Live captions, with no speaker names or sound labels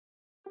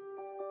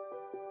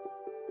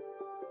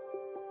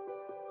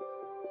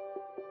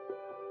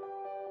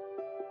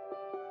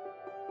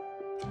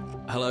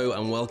Hello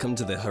and welcome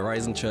to the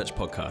Horizon Church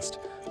podcast.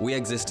 We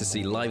exist to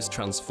see lives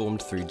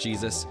transformed through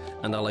Jesus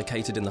and are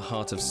located in the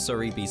heart of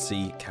Surrey,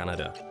 BC,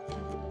 Canada.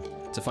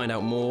 To find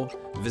out more,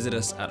 visit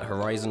us at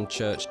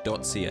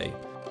horizonchurch.ca.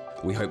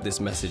 We hope this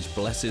message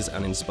blesses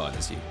and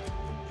inspires you.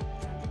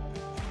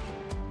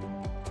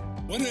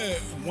 What a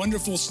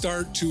wonderful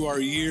start to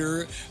our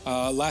year.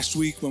 Last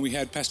week when we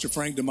had Pastor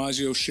Frank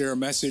Damasio share a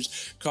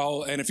message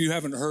call, and if you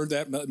haven't heard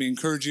that, let me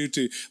encourage you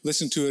to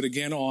listen to it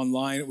again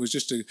online. It was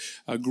just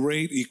a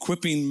great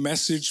equipping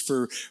message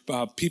for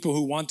people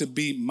who want to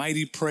be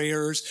mighty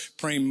prayers,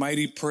 praying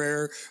mighty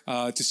prayer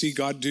to see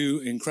God do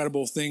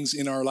incredible things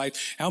in our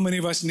life. How many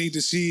of us need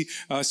to see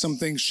some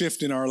things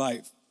shift in our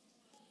life?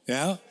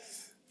 Yeah?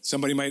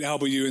 Somebody might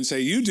elbow you and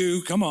say, you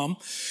do, come on.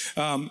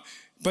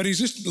 But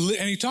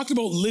he talked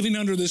about living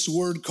under this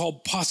word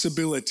called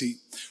possibility.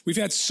 We've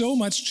had so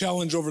much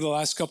challenge over the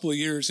last couple of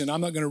years, and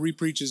I'm not going to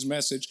repreach his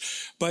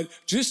message, but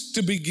just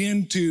to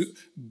begin to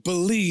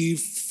believe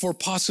for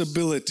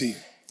possibility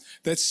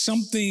that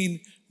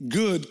something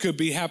good could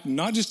be happening,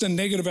 not just a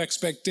negative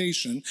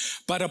expectation,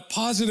 but a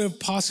positive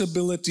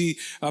possibility,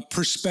 a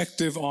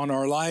perspective on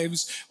our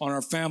lives, on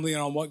our family,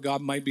 and on what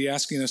God might be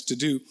asking us to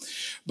do.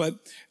 But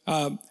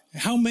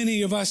how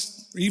many of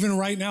us, even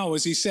right now,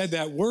 as he said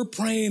that, we're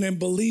praying and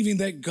believing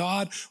that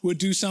God would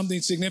do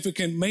something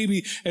significant?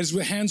 Maybe as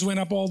hands went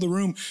up all the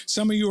room,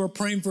 some of you are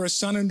praying for a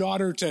son and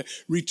daughter to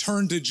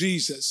return to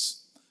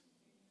Jesus.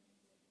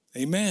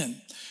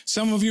 Amen.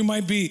 Some of you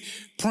might be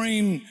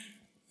praying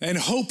and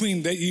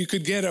hoping that you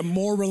could get a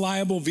more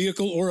reliable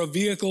vehicle or a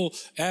vehicle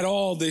at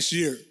all this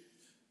year.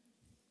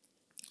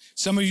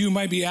 Some of you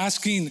might be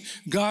asking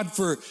God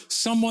for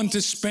someone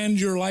to spend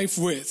your life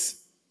with.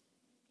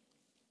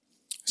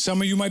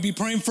 Some of you might be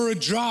praying for a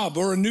job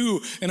or a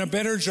new and a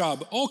better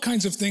job. All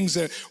kinds of things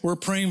that we're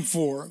praying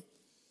for.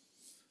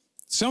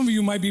 Some of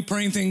you might be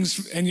praying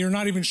things and you're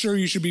not even sure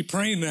you should be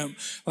praying them.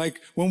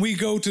 Like when we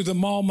go to the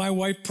mall, my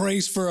wife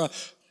prays for a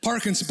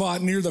parking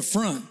spot near the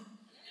front.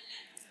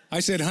 I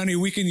said, honey,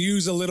 we can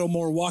use a little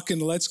more walking.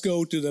 Let's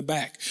go to the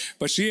back.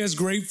 But she has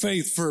great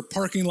faith for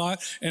parking lot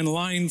and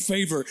line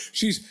favor.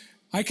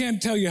 I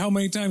can't tell you how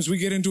many times we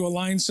get into a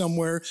line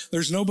somewhere,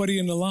 there's nobody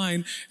in the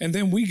line, and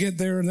then we get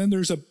there, and then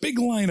there's a big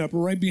lineup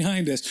right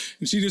behind us.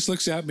 And she just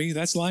looks at me,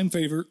 that's line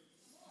favor.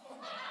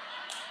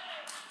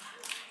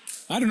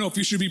 I don't know if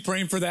you should be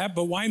praying for that,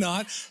 but why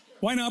not?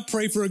 Why not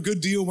pray for a good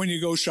deal when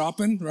you go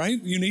shopping,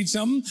 right? You need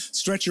something,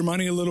 stretch your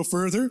money a little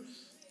further.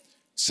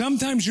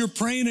 Sometimes you're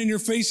praying and you're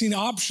facing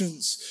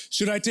options.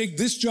 Should I take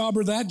this job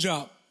or that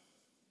job?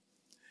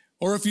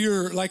 Or if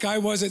you're like I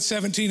was at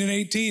 17 and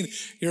 18,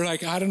 you're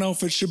like, I don't know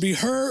if it should be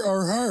her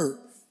or her.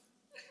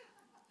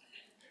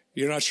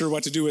 You're not sure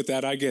what to do with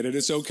that. I get it.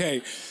 It's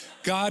okay.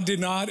 God did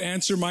not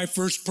answer my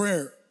first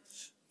prayer.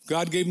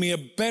 God gave me a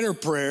better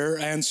prayer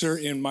answer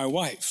in my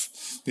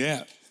wife.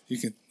 Yeah,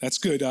 that's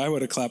good. I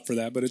would have clapped for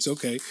that, but it's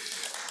okay.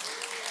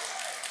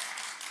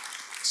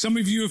 Some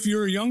of you, if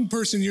you're a young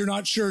person, you're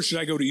not sure. Should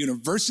I go to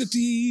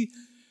university?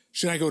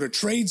 Should I go to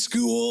trade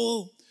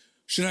school?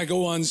 Should I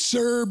go on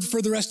CERB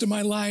for the rest of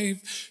my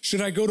life? Should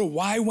I go to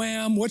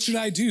YWAM? What should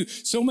I do?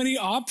 So many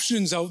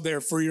options out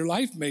there for your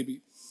life,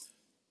 maybe.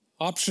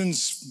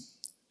 Options,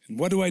 and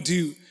what do I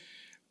do?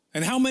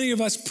 And how many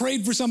of us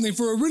prayed for something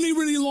for a really,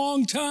 really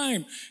long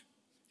time,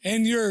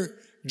 and you're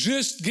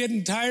just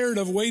getting tired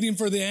of waiting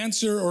for the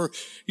answer, or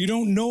you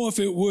don't know if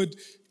it would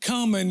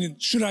come, and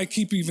should I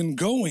keep even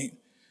going?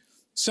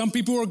 Some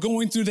people are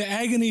going through the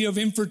agony of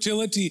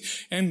infertility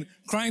and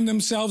crying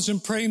themselves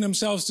and praying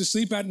themselves to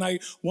sleep at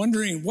night,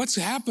 wondering what's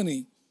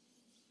happening.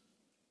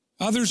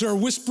 Others are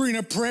whispering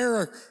a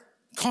prayer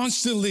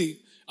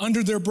constantly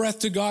under their breath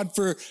to God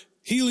for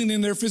healing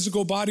in their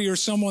physical body or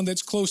someone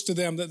that's close to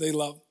them that they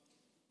love.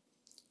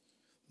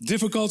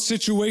 Difficult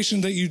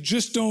situation that you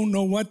just don't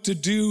know what to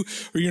do,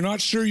 or you're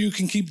not sure you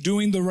can keep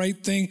doing the right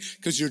thing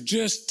because you're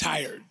just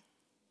tired.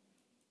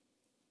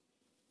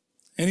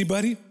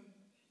 Anybody?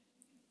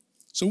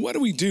 So what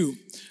do?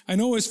 I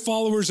know as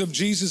followers of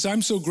Jesus,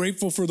 I'm so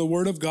grateful for the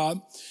Word of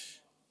God.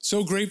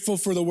 So grateful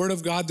for the Word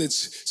of God that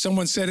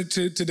someone said it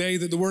today,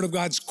 that the Word of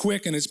God's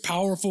quick and it's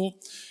powerful.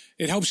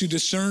 It helps you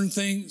discern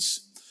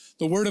things.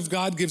 The Word of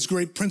God gives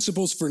great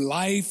principles for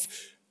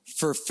life,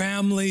 for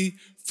family,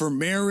 for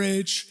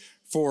marriage,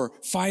 for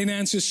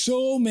finances.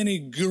 So many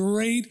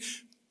great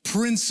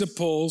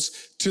principles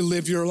to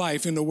live your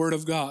life in the Word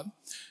of God.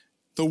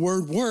 The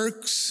Word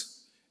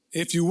works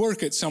if you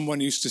work it,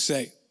 someone used to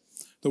say.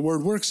 The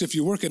Word works if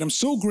you work it. I'm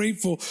so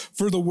grateful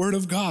for the Word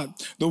of God.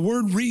 The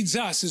Word reads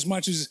us as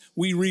much as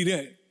we read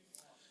it.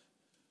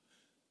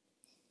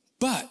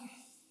 But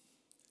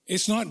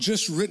it's not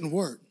just written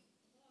Word.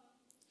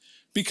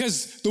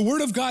 Because the Word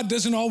of God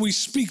doesn't always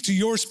speak to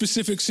your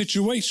specific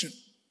situation.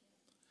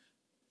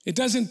 It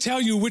doesn't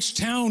tell you which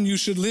town you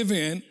should live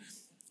in.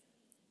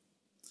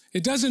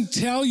 It doesn't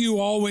tell you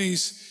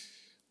always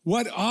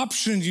what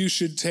option you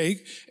should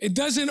take. It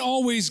doesn't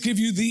always give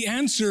you the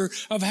answer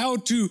of how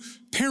to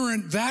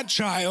parent that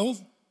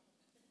child.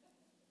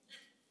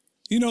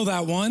 You know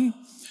that one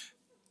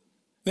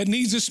that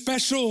needs a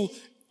special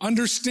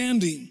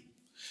understanding.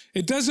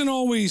 It doesn't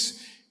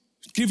always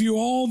give you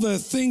all the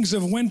things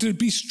of when to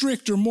be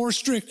strict or more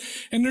strict.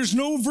 And there's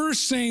no verse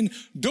saying,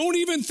 don't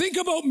even think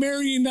about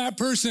marrying that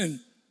person.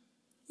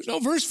 There's no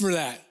verse for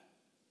that.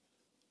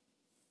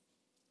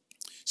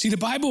 See, the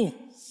Bible,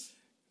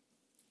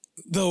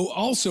 though,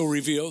 also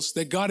reveals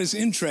that God is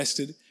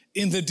interested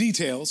in the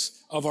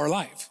details of our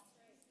life.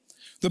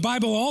 The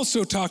Bible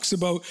also talks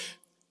about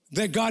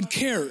that God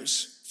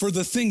cares for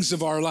the things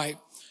of our life.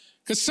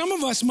 Because some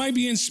of us might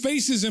be in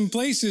spaces and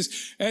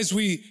places as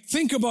we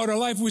think about our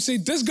life, we say,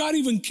 does God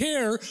even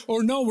care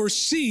or know or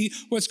see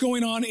what's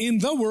going on in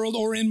the world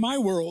or in my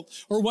world,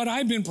 or what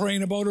I've been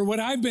praying about, or what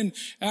I've been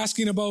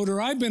asking about,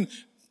 or I've been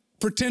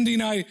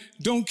pretending I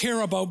don't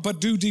care about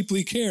but do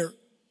deeply care?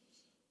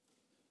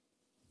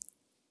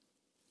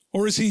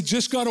 Or has he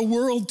just got a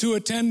world to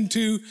attend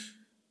to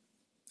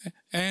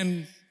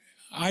and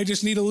I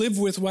just need to live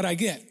with what I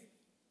get?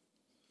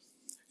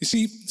 You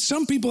see,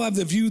 some people have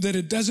the view that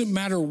it doesn't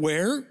matter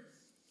where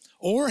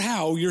or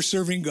how you're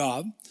serving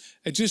God.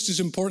 It's just as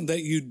important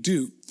that you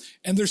do.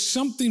 And there's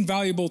something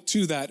valuable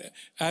to that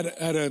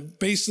at a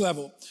base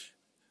level,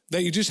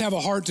 that you just have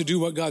a heart to do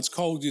what God's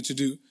called you to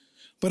do.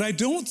 But I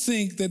don't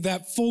think that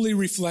that fully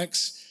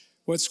reflects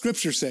what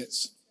Scripture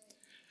says.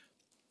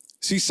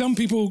 See, some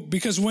people,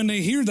 because when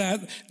they hear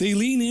that, they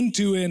lean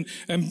into a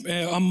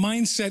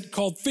mindset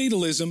called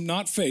fatalism,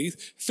 not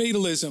faith,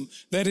 fatalism,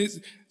 that it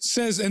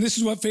says, and this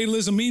is what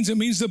fatalism means, it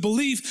means the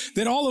belief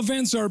that all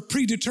events are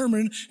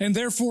predetermined and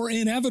therefore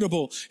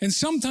inevitable. And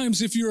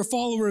sometimes if you're a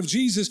follower of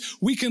Jesus,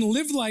 we can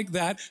live like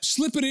that,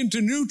 slip it into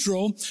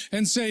neutral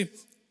and say,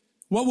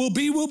 what will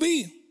be, will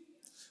be.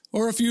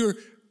 Or if you're,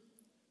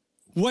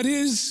 what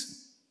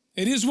is,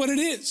 it is what it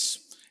is.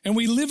 And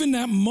we live in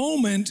that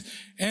moment,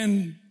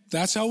 and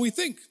that's how we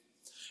think.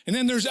 And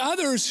then there's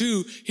others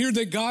who hear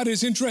that God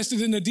is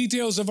interested in the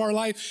details of our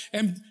life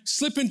and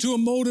slip into a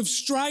mode of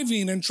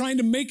striving and trying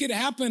to make it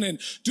happen and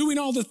doing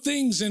all the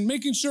things and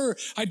making sure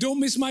I don't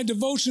miss my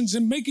devotions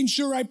and making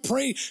sure I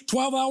pray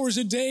 12 hours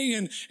a day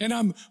and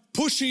I'm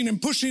pushing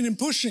and pushing and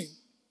pushing.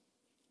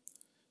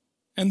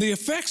 And the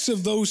effects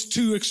of those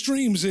two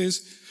extremes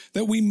is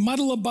that we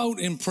muddle about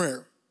in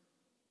prayer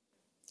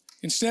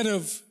instead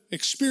of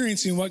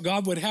experiencing what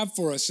God would have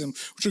for us, and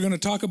which we're going to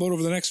talk about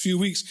over the next few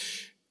weeks.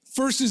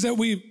 First is that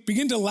we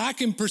begin to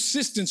lack in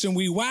persistence, and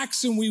we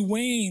wax and we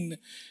wane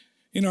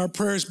in our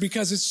prayers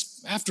because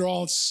it's, after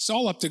all, it's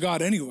all up to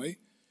God anyway.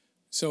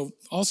 So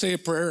I'll say a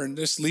prayer and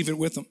just leave it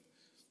with him.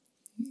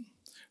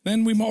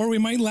 Then we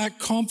might lack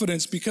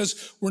confidence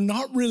because we're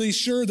not really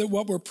sure that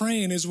what we're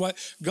praying is what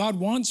God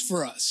wants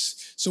for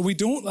us. So we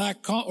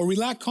lack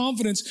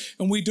confidence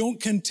and we don't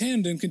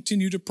contend and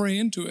continue to pray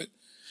into it.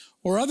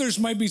 Or others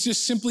might be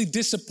just simply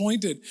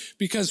disappointed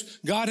because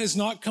God has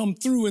not come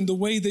through in the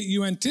way that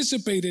you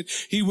anticipated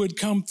he would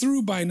come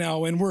through by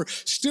now. And we're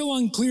still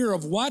unclear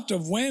of what,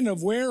 of when,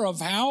 of where, of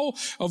how,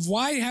 of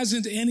why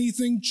hasn't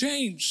anything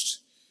changed.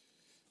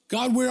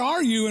 God, where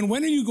are you? And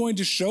when are you going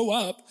to show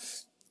up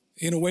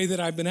in a way that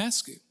I've been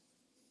asking?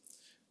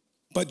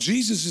 But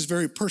Jesus is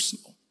very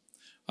personal.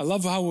 I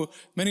love how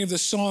many of the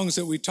songs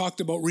that we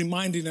talked about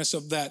reminding us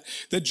of that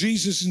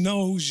Jesus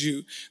knows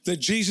you, that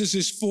Jesus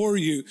is for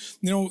you.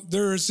 You know,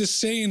 there is this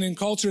saying in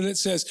culture that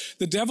says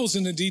the devil's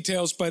in the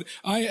details, but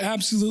I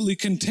absolutely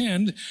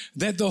contend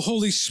that the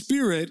Holy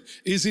Spirit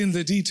is in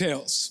the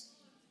details.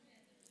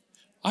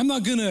 I'm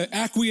not going to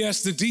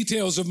acquiesce the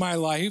details of my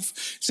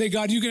life, say,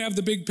 God, you can have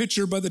the big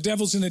picture, but the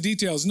devil's in the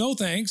details. No,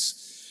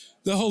 thanks.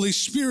 The Holy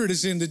Spirit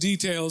is in the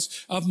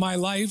details of my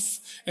life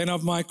and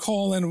of my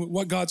call and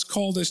what God's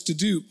called us to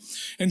do.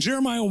 And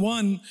Jeremiah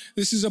 1,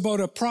 this is about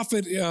a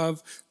prophet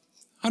of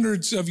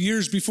hundreds of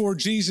years before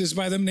Jesus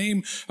by the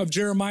name of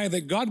Jeremiah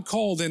that God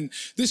called. And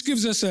this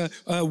gives us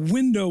a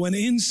window, an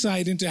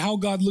insight into how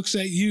God looks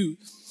at you.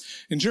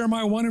 In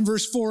Jeremiah 1 and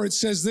verse 4, it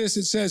says this,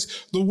 it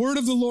says, the word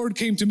of the Lord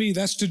came to me,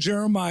 that's to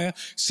Jeremiah,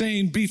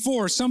 saying,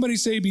 before. Somebody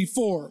say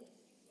before.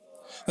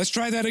 Let's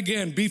try that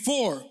again.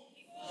 Before.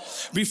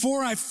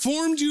 Before I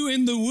formed you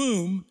in the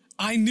womb,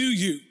 I knew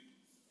you.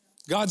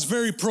 God's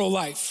very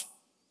pro-life.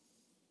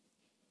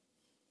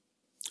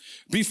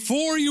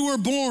 Before you were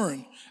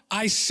born,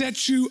 I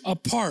set you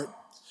apart.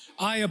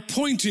 I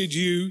appointed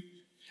you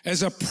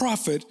as a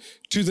prophet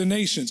to the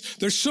nations.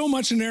 There's so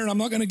much in there, and I'm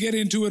not going to get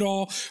into it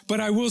all, but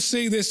I will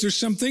say this. There's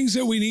some things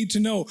that we need to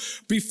know.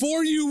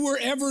 Before you were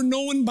ever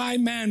known by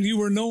man, you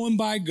were known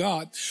by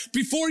God.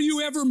 Before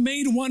you ever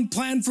made one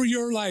plan for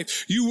your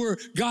life,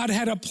 God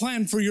had a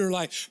plan for your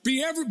life.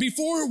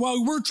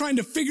 While we're trying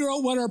to figure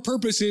out what our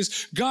purpose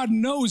is, God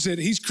knows it.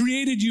 He's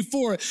created you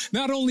for it.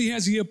 Not only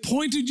has he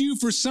appointed you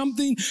for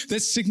something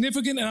that's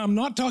significant, and I'm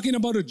not talking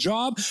about a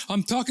job,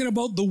 I'm talking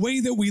about the way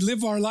that we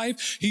live our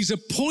life. He's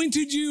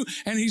appointed you,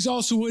 and he's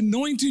also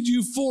anointed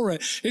you for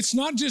it. It's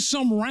not just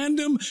some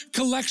random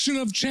collection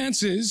of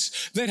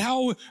chances that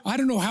I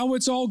don't know how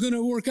it's all going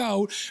to work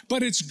out,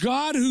 but it's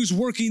God who's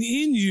working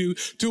in you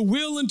to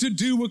will and to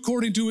do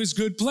according to his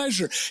good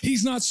pleasure.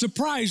 He's not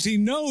surprised. He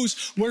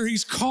knows where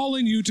he's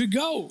calling you to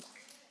go.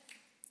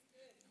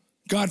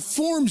 God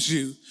forms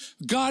you.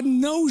 God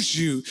knows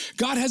you.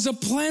 God has a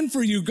plan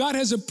for you. God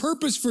has a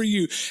purpose for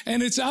you.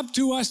 And it's up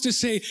to us to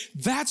say,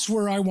 that's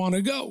where I want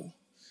to go.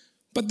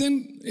 But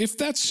then if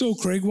that's so,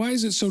 Craig, why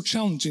is it so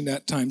challenging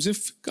at times?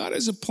 If God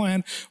has a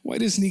plan, why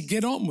doesn't he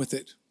get on with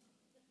it?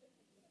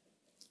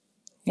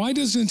 Why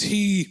doesn't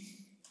he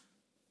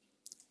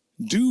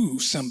do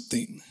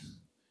something?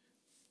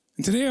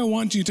 And today I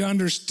want you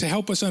to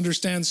help us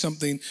understand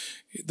something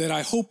that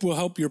I hope will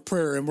help your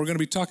prayer. And we're going to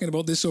be talking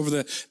about this over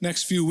the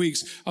next few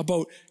weeks,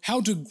 about how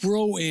to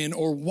grow in,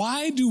 or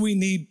why do we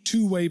need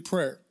two-way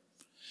prayer?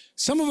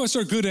 Some of us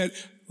are good at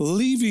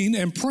leaving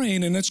and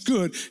praying, and that's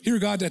good. Here,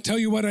 God, I tell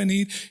you what I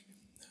need.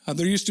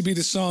 There used to be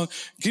the song,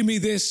 give me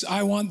this,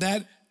 I want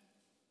that.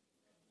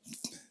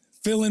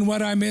 Fill in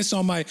what I miss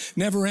on my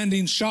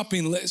never-ending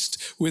shopping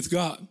list with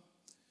God.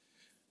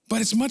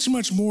 But it's much,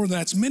 much more than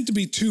that. It's meant to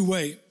be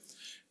two-way.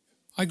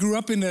 I grew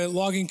up in a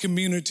logging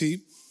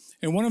community,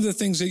 and one of the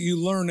things that you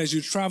learn as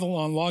you travel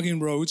on logging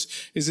roads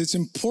is it's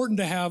important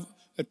to have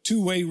a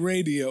two-way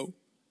radio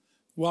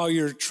while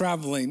you're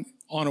traveling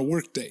on a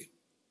workday.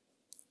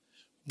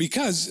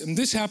 Because, and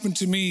this happened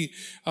to me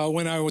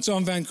when I was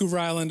on Vancouver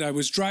Island, I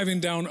was driving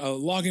down a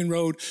logging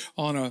road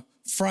on a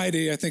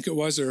Friday, I think it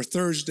was, or a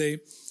Thursday,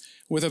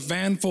 with a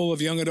van full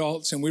of young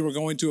adults, and we were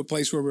going to a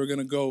place where we were going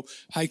to go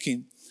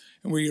hiking.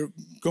 And we were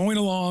going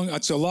along,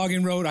 it's a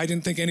logging road, I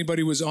didn't think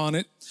anybody was on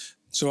it.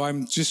 So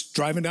I'm just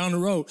driving down the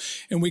road,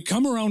 and we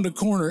come around a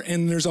corner,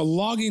 and there's a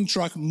logging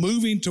truck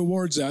moving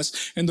towards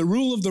us. And the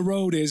rule of the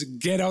road is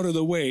get out of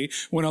the way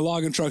when a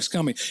logging truck's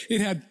coming.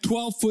 It had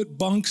 12-foot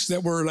bunks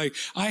that were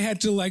I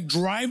had to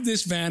drive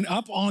this van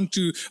up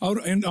onto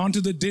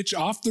the ditch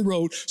off the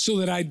road so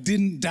that I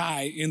didn't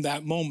die in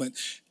that moment.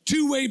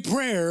 Two-way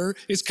prayer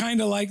is kind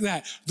of like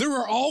that. There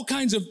are all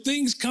kinds of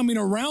things coming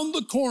around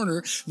the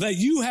corner that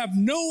you have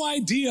no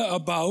idea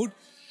about,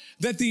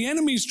 that the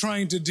enemy's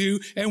trying to do,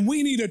 and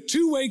we need a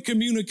two-way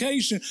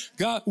communication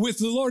with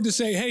the Lord to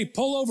say, hey,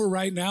 pull over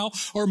right now,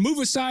 or move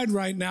aside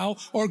right now,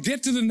 or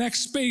get to the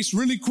next space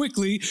really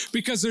quickly,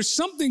 because there's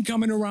something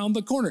coming around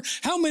the corner.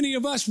 How many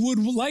of us would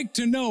like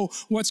to know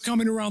what's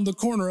coming around the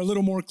corner a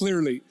little more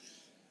clearly?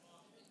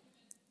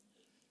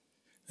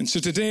 And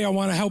so today I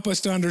want to help us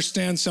to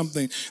understand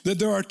something, that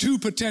there are two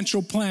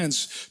potential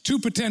plans, two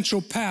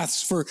potential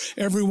paths for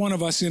every one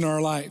of us in our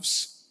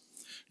lives.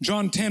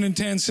 John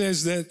 10:10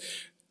 says that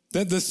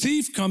the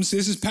thief comes,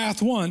 this is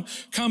path one,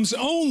 comes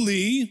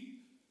only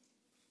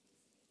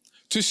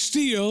to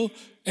steal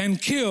and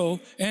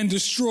kill and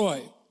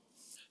destroy.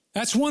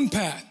 That's one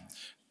path.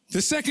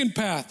 The second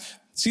path,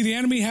 see, the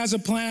enemy has a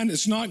plan.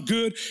 It's not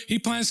good. He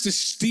plans to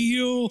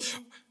steal,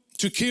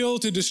 to kill,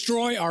 to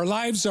destroy our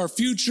lives, our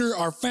future,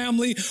 our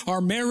family,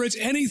 our marriage,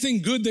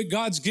 anything good that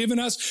God's given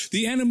us.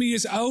 The enemy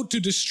is out to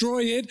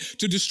destroy it,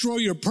 to destroy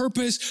your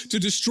purpose, to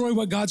destroy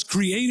what God's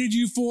created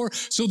you for,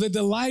 so that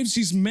the lives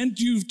he's meant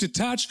you to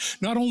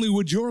touch, not only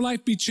would your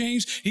life be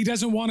changed, he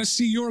doesn't want to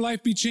see your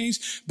life be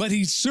changed, but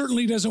he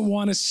certainly doesn't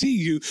want to see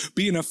you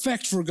be an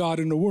effect for God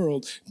in the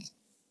world.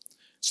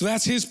 So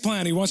that's his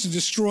plan. He wants to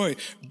destroy.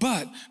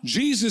 But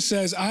Jesus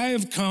says, I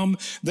have come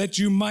that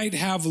you might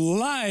have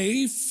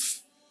life.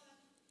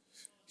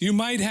 You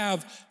might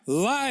have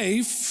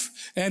life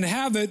and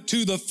have it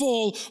to the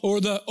full, or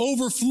the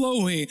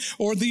overflowing,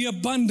 or the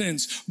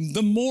abundance,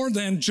 the more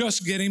than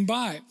just getting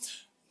by.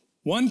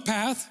 One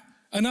path,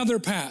 another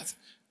path.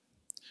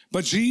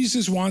 But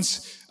Jesus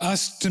wants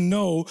us to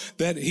know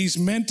that he's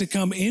meant to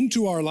come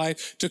into our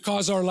life to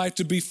cause our life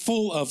to be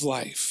full of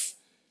life.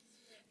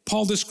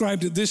 Paul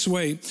described it this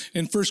way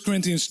in 1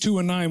 Corinthians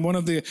 2:9, one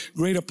of the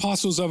great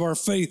apostles of our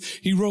faith.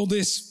 He wrote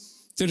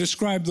this to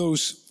describe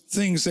those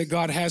things that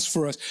God has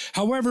for us.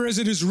 However, as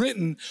it is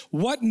written,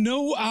 what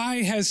no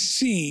eye has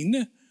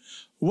seen,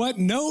 what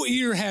no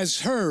ear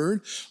has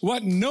heard,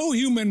 what no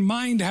human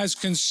mind has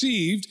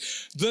conceived,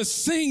 the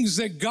things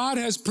that God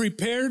has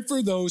prepared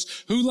for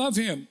those who love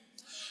him.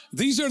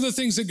 These are the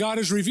things that God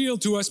has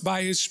revealed to us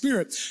by his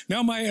Spirit.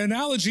 Now, my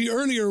analogy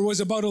earlier was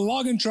about a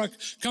logging truck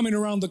coming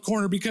around the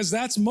corner, because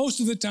that's most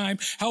of the time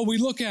how we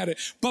look at it.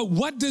 But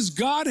what does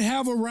God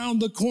have around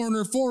the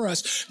corner for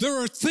us? There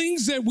are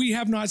things that we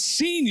have not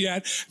seen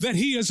yet that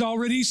he has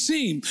already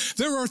seen.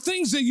 There are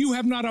things that you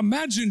have not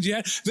imagined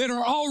yet that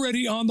are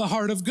already on the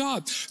heart of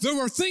God.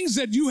 There are things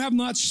that you have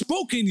not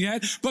spoken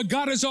yet, but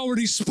God has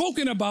already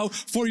spoken about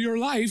for your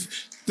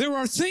life. There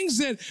are things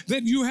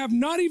that you have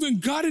not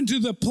even gotten to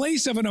the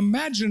place of an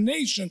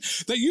imagination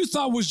that you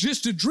thought was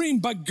just a dream,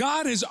 but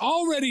God is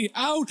already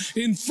out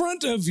in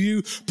front of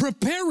you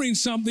preparing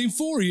something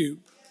for you.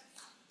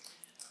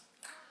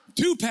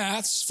 Two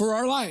paths for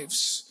our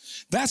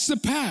lives. That's the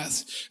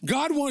path.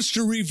 God wants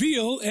to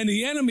reveal, and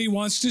the enemy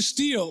wants to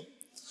steal.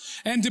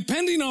 And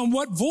depending on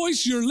what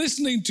voice you're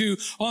listening to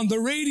on the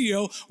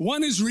radio,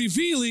 one is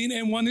revealing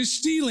and one is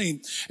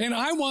stealing. And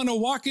I want to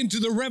walk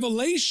into the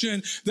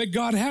revelation that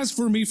God has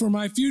for me for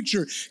my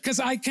future, because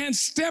I can't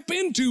step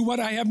into what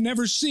I have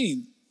never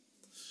seen.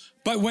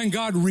 But when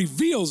God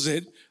reveals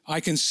it, I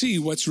can see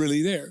what's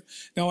really there.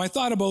 Now, I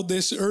thought about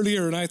this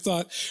earlier, and I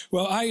thought,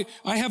 well, I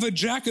have a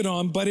jacket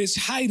on, but it's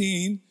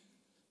hiding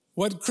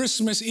what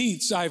Christmas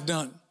eats I've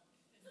done.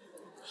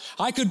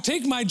 I could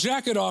take my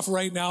jacket off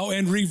right now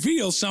and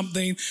reveal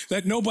something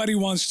that nobody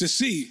wants to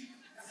see.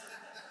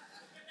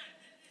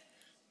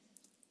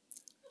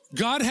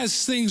 God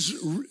has things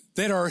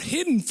that are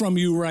hidden from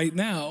you right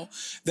now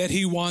that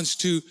he wants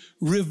to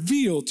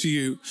reveal to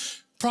you.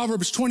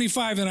 Proverbs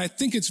 25, and I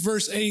think it's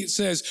verse 8,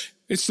 says,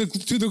 it's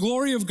to the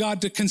glory of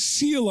God to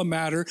conceal a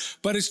matter,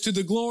 but it's to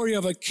the glory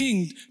of a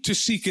king to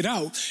seek it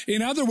out.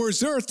 In other words,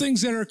 there are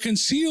things that are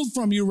concealed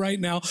from you right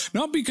now,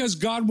 not because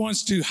God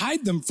wants to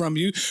hide them from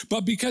you,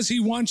 but because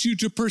he wants you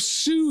to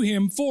pursue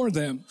him for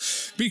them.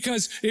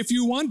 Because if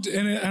you want,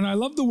 and I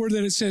love the word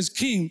that it says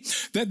king,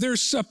 that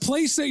there's a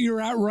place that you're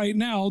at right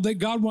now that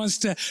God wants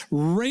to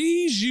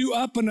raise you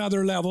up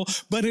another level,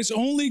 but it's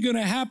only going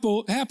to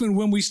happen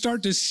when we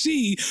start to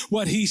see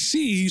what he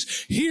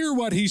sees, hear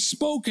what he's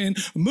spoken,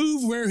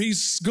 move where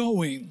he's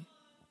going.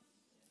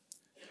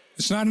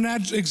 It's not an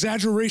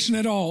exaggeration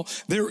at all.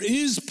 There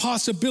is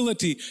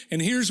possibility, and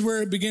here's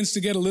where it begins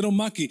to get a little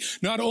mucky.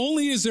 Not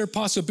only is there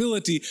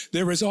possibility,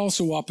 there is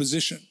also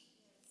opposition.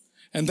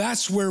 And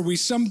that's where we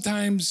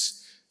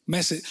sometimes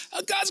mess it.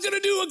 God's going to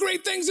do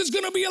great things. It's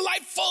going to be a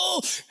life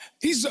full.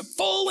 He's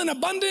full in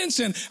abundance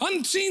and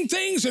unseen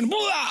things and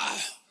blah.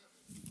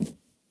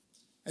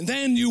 And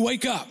then you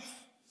wake up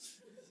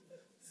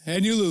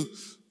and you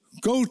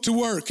go to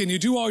work and you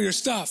do all your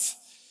stuff.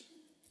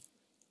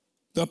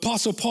 The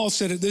Apostle Paul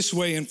said it this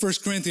way in 1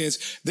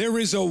 Corinthians, there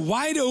is a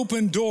wide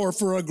open door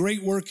for a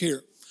great work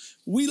here.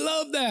 We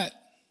love that.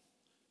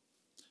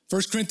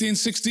 1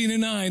 Corinthians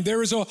 16:9,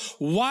 there is a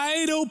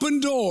wide open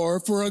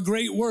door for a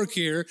great work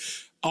here,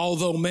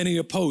 although many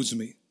oppose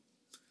me.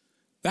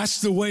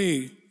 That's the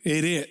way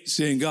it is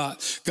in God.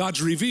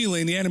 God's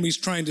revealing, the enemy's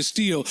trying to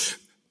steal.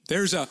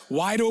 There's a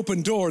wide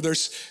open door.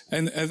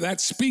 And that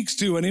speaks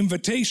to an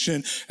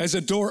invitation. As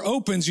a door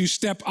opens, you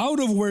step out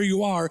of where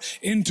you are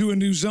into a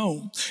new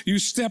zone. You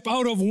step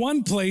out of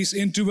one place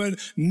into a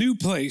new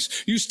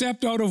place. You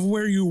stepped out of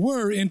where you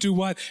were into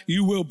what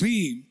you will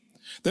be.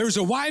 There's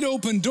a wide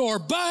open door,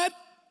 but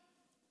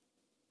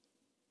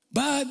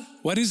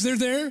what is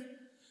there?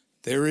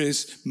 There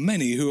is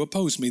many who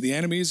oppose me. The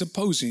enemy is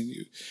opposing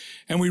you.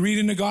 And we read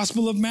in the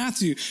Gospel of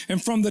Matthew,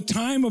 and from the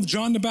time of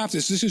John the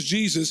Baptist, this is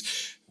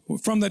Jesus,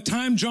 from the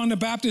time John the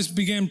Baptist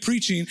began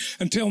preaching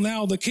until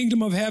now, the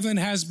kingdom of heaven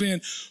has been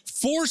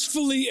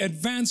forcefully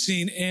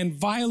advancing and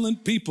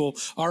violent people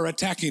are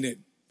attacking it.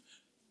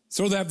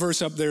 Throw that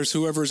verse up there,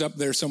 so whoever's up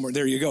there somewhere.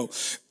 There you go.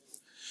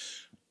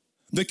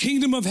 The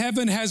kingdom of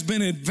heaven has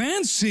been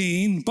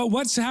advancing, but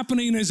what's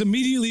happening is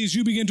immediately as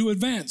you begin to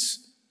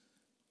advance,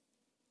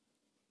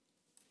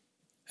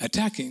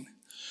 attacking.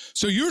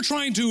 So you're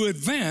trying to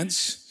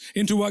advance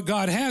into what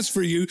God has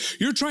for you.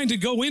 You're trying to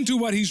go into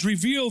what he's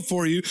revealed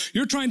for you.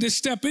 You're trying to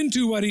step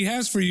into what he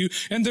has for you,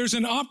 and there's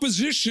an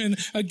opposition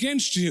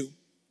against you.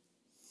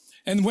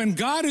 And when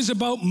God is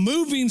about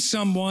moving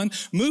someone,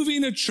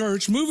 moving a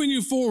church, moving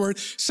you forward,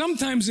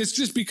 sometimes it's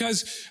just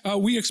because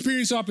we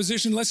experience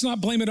opposition. Let's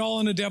not blame it all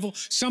on the devil.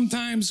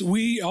 Sometimes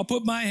I'll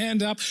put my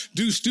hand up,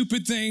 do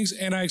stupid things,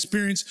 and I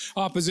experience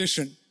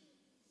opposition.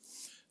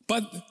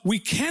 But we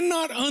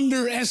cannot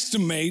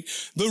underestimate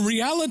the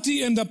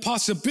reality and the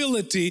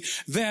possibility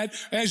that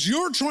as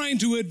you're trying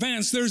to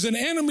advance, there's an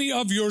enemy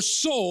of your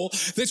soul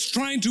that's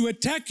trying to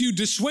attack you,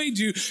 dissuade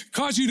you,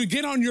 cause you to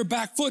get on your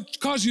back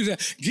foot, cause you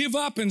to give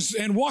up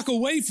and walk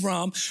away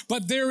from.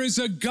 But there is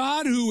a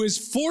God who is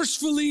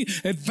forcefully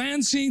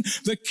advancing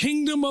the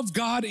kingdom of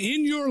God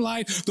in your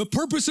life, the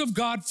purpose of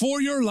God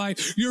for your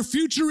life. Your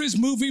future is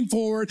moving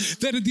forward,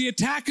 that the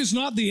attack is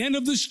not the end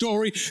of the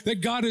story, that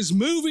God is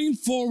moving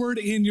forward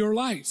in your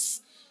life.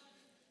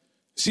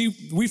 See,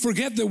 we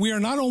forget that we are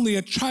not only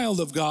a child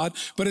of God,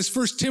 but as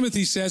 1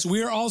 Timothy says,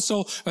 we are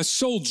also a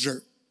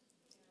soldier.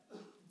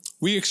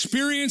 We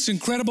experience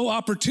incredible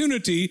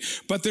opportunity,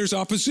 but there's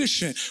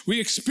opposition. We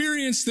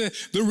experience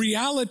the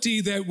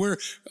reality that we're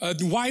a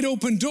wide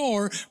open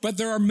door, but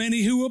there are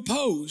many who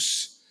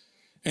oppose.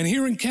 And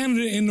here in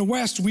Canada, in the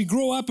West, we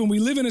grow up and we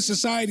live in a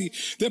society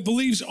that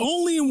believes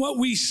only in what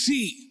we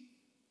see.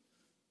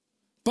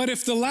 But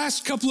if the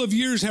last couple of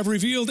years have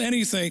revealed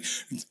anything,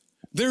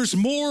 there's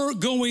more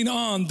going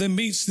on than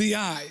meets the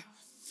eye.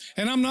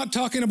 And I'm not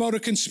talking about a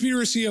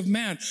conspiracy of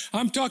man.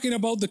 I'm talking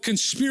about the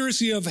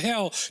conspiracy of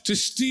hell to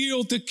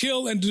steal, to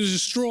kill, and to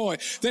destroy.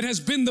 That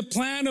has been the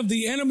plan of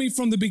the enemy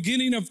from the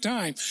beginning of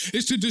time,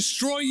 is to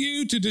destroy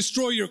you, to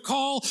destroy your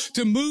call,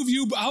 to move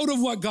you out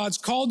of what God's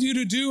called you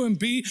to do and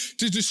be,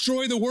 to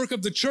destroy the work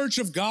of the church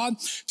of God,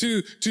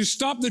 to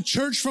stop the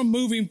church from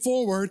moving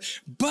forward.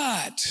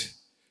 But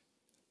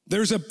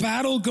there's a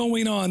battle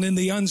going on in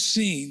the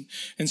unseen.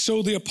 And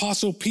so the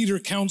Apostle Peter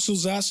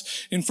counsels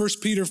us in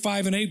 1 Peter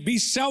 5:8, be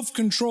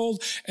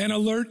self-controlled and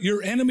alert.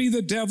 Your enemy,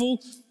 the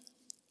devil,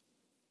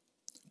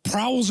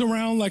 prowls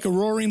around like a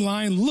roaring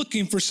lion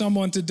looking for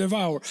someone to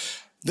devour.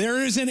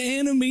 There is an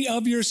enemy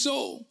of your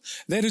soul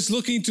that is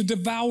looking to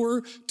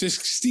devour, to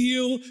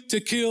steal, to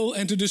kill,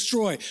 and to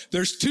destroy.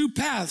 There's two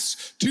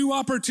paths, two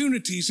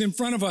opportunities in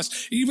front of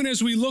us, even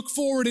as we look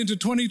forward into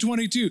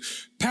 2022.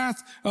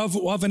 Path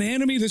of an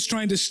enemy that's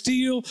trying to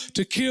steal,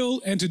 to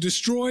kill, and to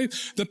destroy.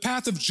 The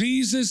path of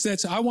Jesus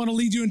that's, I want to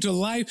lead you into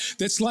life,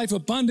 that's life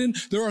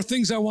abundant. There are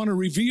things I want to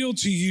reveal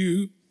to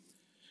you.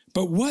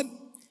 But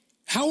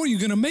how are you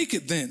going to make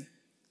it then?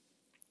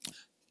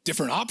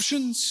 Different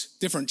options,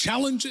 different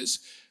challenges,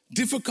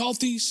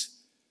 difficulties,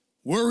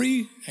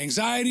 worry,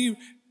 anxiety,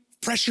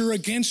 pressure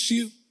against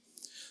you.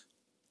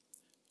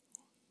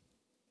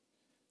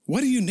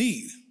 What do you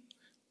need?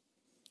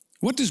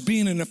 What does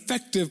being an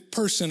effective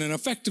person, an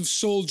effective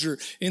soldier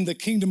in the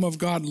kingdom of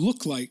God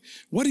look like?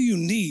 What do you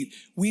need?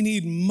 We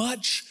need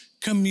much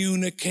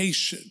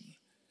communication.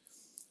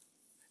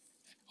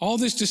 All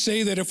this to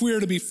say that if we are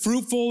to be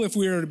fruitful, if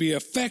we are to be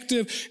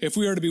effective, if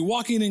we are to be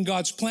walking in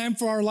God's plan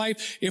for our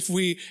life, if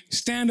we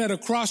stand at a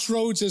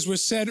crossroads, as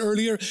was said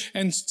earlier,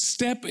 and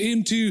step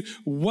into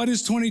what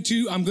is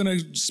 22, I'm going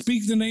to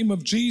speak the name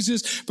of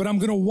Jesus, but I'm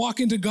going to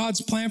walk into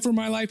God's plan for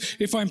my life.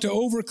 If I'm to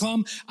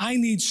overcome, I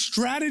need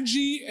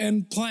strategy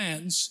and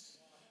plans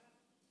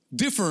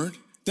different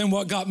than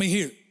what got me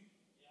here.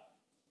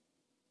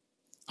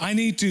 I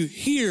need to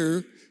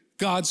hear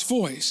God's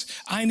voice.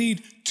 I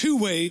need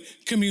two-way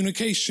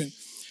communication.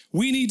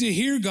 We need to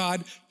hear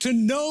God to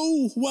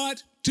know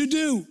what to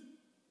do.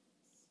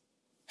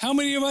 How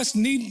many of us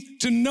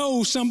need to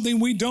know something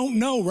we don't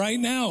know right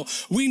now?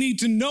 We need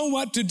to know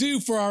what to do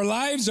for our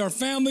lives, our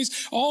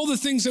families, all the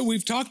things that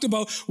we've talked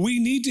about. We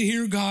need to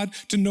hear God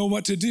to know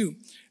what to do.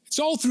 It's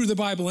all through the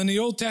Bible. In the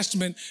Old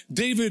Testament,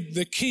 David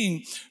the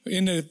king,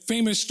 in the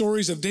famous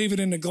stories of David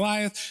and the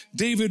Goliath,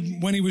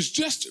 David, when he was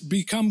just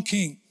become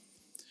king,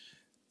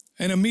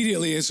 and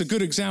immediately, it's a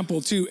good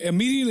example too,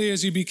 immediately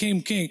as he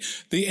became king,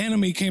 the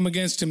enemy came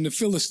against him, the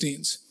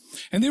Philistines.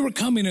 And they were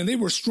coming and they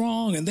were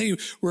strong and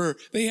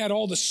they had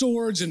all the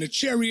swords and the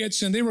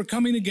chariots and they were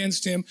coming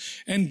against him.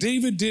 And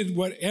David did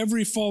what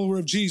every follower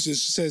of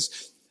Jesus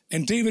says.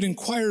 And David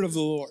inquired of the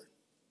Lord,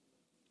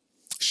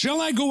 shall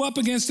I go up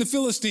against the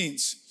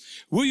Philistines?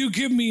 Will you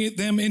give me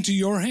them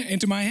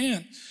into my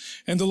hand?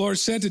 And the Lord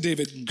said to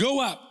David, go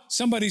up.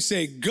 Somebody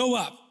say, go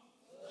up.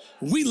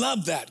 We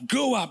love that.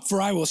 Go up,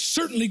 for I will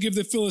certainly give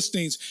the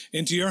Philistines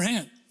into your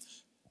hand.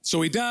 So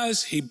he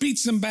does. He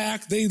beats them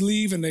back. They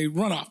leave and they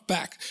run off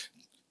back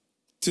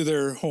to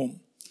their home.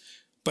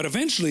 But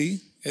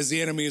eventually, as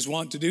the enemy is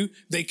wont to do,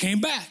 they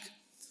came back.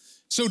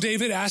 So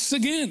David asks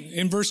again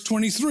in verse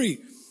 23.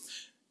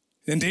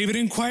 Then David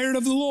inquired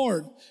of the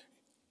Lord,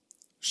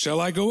 shall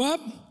I go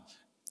up?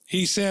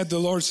 The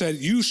Lord said,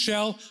 you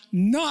shall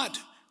not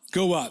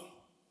go up.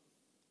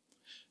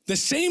 The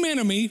same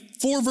enemy,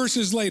 4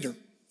 verses later.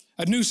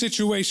 A new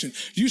situation.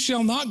 You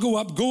shall not go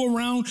up, go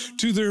around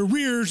to their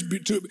rears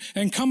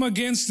and come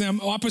against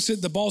them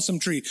opposite the balsam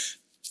tree.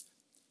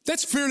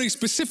 That's fairly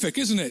specific,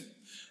 isn't it?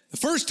 The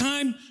first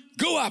time,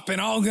 go up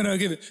and I'm going to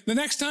give it. The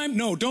next time,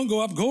 no, don't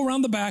go up, go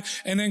around the back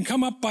and then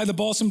come up by the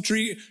balsam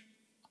tree.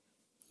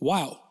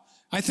 Wow.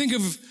 I think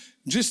of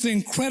just the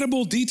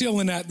incredible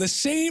detail in that. The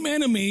same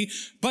enemy,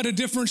 but a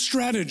different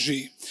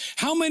strategy.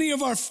 How many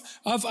of us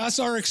are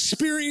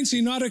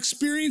not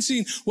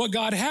experiencing what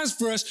God has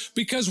for us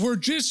because we're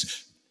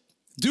just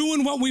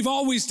doing what we've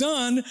always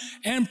done,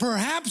 and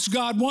perhaps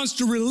God wants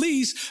to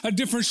release a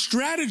different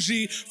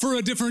strategy for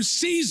a different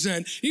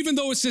season. Even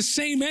though it's the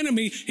same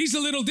enemy, he's a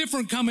little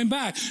different coming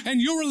back,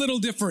 and you're a little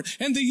different,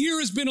 and the year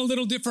has been a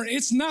little different.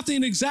 It's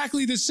nothing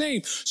exactly the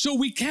same. So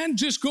we can't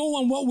just go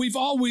on what we've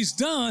always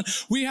done.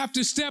 We have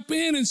to step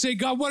in and say,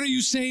 God, what are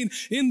you saying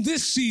in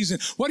this season?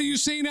 What are you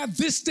saying at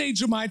this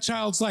stage of my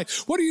child's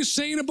life? What are you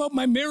saying about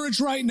my marriage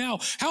right now?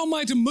 How am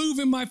I to move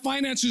in my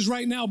finances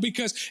right now?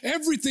 Because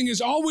everything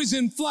is always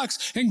in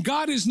flux. And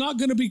God is not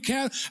going to be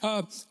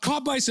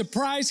caught by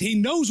surprise. He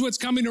knows what's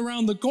coming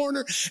around the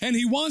corner, and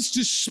he wants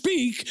to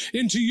speak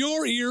into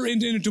your ear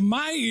and into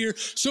my ear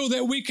so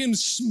that we can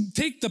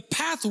take the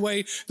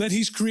pathway that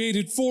he's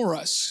created for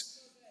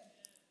us.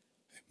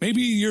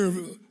 Maybe you're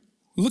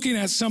looking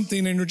at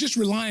something and you're just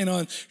relying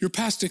on your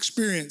past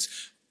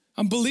experience.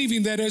 I'm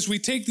believing that as we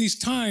take these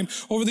time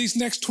over these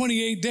next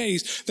 28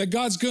 days, that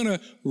God's going to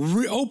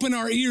open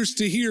our ears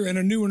to hear in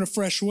a new and a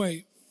fresh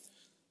way.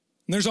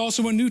 And there's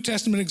also a New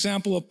Testament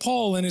example of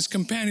Paul and his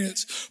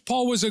companions.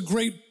 Paul was a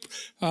great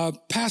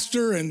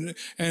pastor and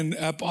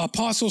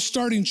apostle,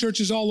 starting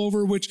churches all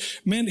over, which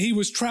meant he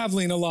was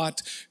traveling a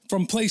lot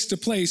from place to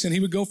place. And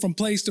he would go from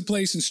place to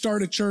place and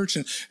start a church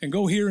and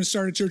go here and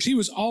start a church. He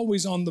was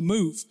always on the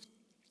move.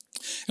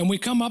 And we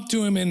come up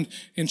to him in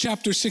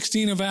chapter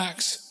 16 of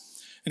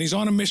Acts, and he's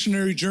on a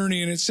missionary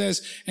journey. And it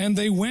says, and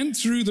they went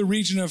through the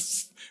region of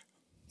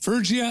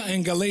Phrygia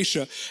and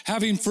Galatia,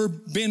 having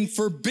been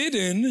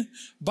forbidden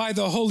by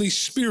the Holy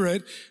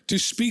Spirit to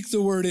speak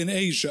the word in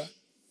Asia.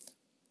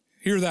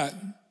 Hear that.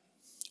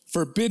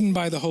 Forbidden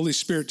by the Holy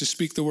Spirit to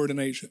speak the word in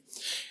Asia.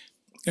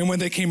 And when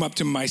they came up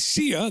to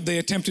Mysia, they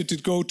attempted to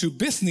go to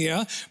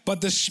Bithynia,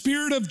 but the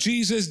Spirit of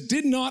Jesus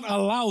did not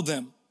allow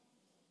them.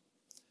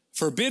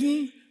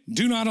 forbidden,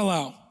 do not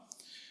allow.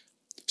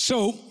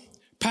 So,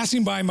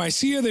 passing by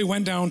Mysia, they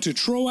went down to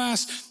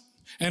Troas,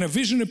 and a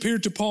vision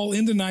appeared to Paul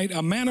in the night.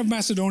 A man of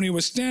Macedonia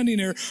was standing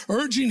there,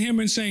 urging him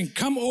and saying,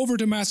 come over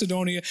to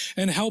Macedonia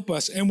and help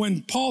us. And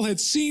when Paul had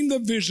seen the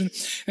vision,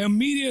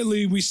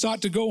 immediately we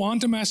sought to go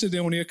on to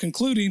Macedonia,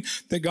 concluding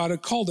that God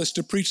had called us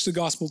to preach the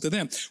gospel to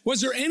them.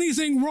 Was there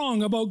anything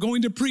wrong about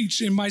going to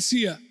preach in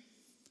Mysia?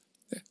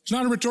 It's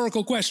not a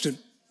rhetorical question.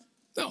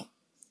 No.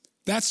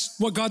 That's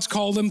what God's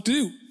called them to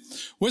do.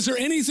 Was there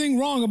anything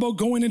wrong about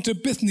going into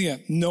Bithynia?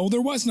 No,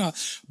 there was not.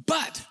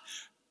 But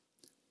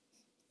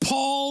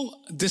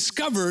Paul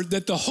discovered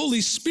that the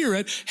Holy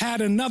Spirit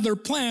had another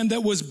plan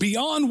that was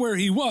beyond where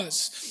he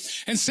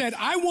was, and said,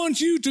 I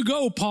want you to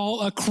go,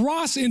 Paul,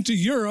 across into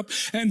Europe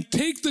and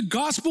take the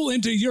gospel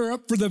into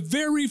Europe for the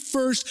very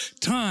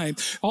first time.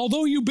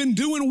 Although you've been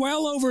doing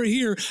well over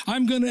here,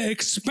 I'm going to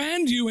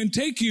expand you and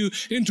take you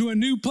into a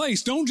new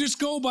place. Don't just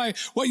go by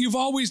what you've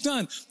always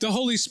done. The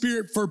Holy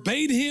Spirit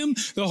forbade him.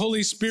 The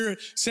Holy Spirit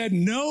said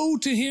no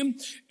to him.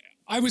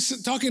 I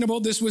was talking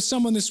about this with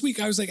someone this week.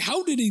 I was like,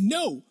 how did he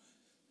know?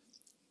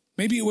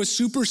 Maybe it was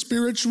super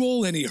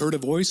spiritual and he heard a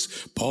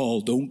voice,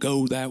 Paul, don't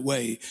go that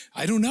way.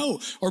 I don't know.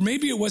 Or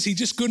maybe it was he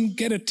just couldn't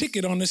get a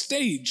ticket on the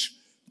stage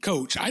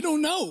coach. I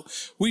don't know.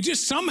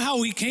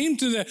 He came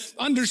to the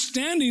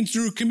understanding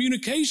through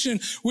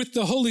communication with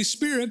the Holy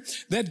Spirit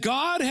that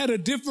God had a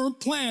different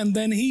plan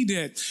than he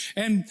did.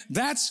 And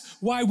that's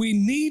why we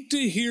need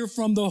to hear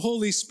from the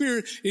Holy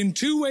Spirit in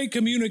two-way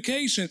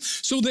communication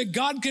so that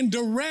God can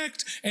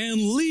direct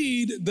and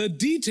lead the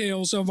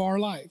details of our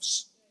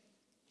lives.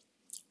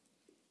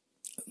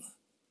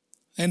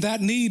 And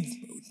that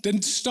need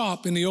didn't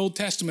stop in the Old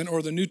Testament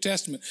or the New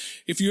Testament.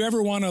 If you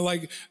ever want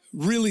to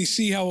really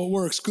see how it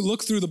works,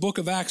 look through the book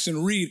of Acts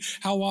and read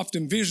how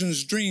often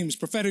visions, dreams,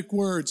 prophetic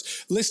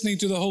words, listening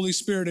to the Holy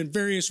Spirit in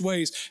various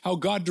ways, how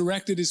God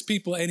directed his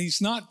people. And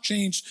he's not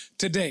changed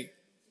today.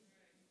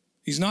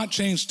 He's not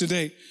changed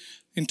today.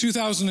 In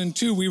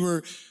 2002, we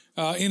were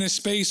in a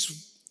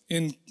space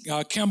in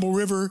Campbell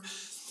River,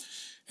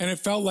 and it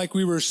felt like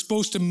we were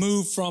supposed to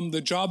move from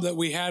the job that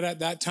we had at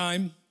that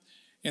time.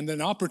 And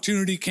then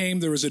opportunity came,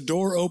 there was a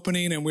door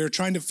opening, and we were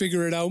trying to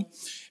figure it out.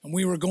 And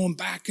we were going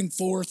back and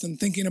forth and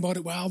thinking about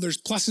it. Wow,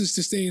 there's pluses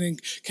to staying in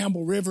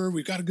Campbell River.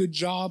 We've got a good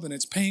job, and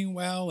it's paying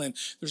well. And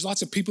there's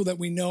lots of people that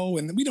we know,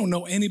 and we don't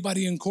know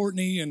anybody in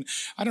Courtenay. And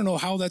I don't know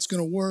how that's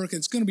going to work.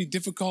 It's going to be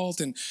difficult,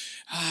 and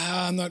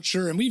I'm not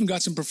sure. And we even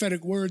got some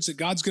prophetic words that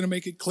God's going to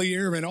make it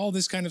clear and all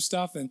this kind of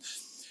stuff. And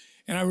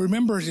I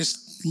remember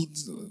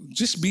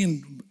just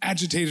being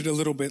agitated a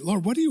little bit.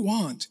 Lord, what do you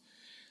want?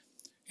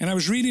 And I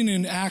was reading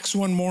in Acts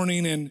one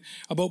morning and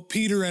about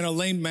Peter and a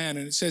lame man.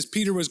 And it says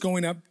Peter was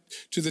going up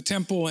to the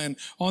temple, and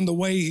on the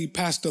way he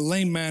passed a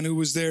lame man who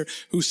was there,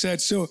 who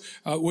said,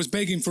 was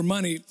begging for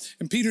money.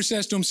 And Peter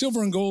says to him,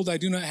 silver and gold I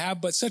do not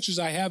have, but such as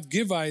I have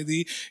give I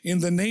thee. In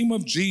the name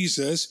of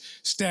Jesus,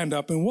 stand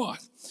up and walk.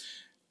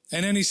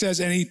 And then he says,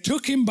 and he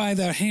took him by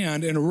the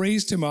hand and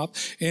raised him up,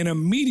 and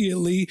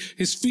immediately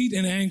his feet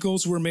and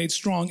ankles were made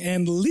strong.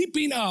 And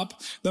leaping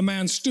up, the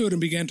man stood and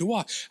began to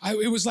walk.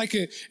 It was like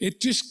it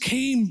just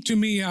came to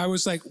me. I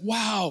was like,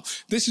 wow,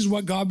 this is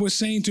what God was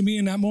saying to me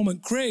in that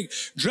moment. Craig,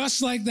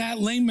 just like that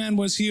lame man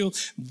was healed,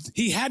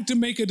 he had to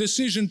make a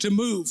decision to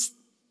move.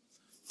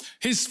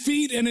 His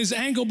feet and his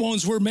ankle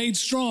bones were made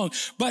strong,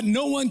 but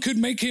no one could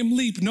make him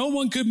leap. No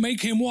one could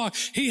make him walk.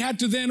 He had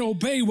to then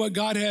obey what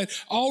God had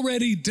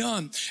already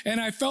done.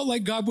 And I felt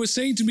like God was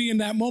saying to me in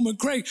that moment,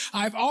 Craig,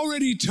 I've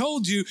already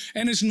told you,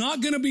 and it's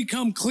not going to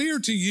become clear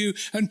to you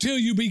until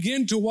you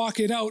begin to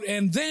walk it out,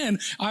 and then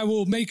I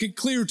will make it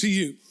clear to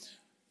you.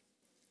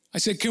 I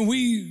said, can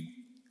we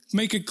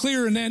make it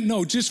clear? And then,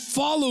 no, just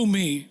follow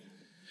me.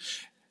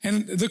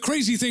 And the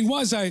crazy thing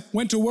was, I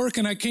went to work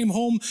and I came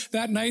home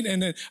that night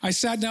and I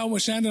sat down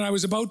with Shannon. I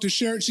was about to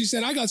share it. She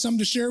said, I got something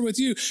to share with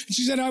you. And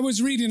she said, I was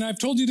reading, I've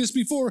told you this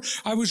before,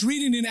 I was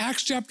reading in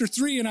Acts chapter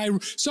 3 and I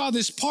saw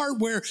this part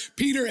where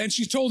Peter, and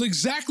she told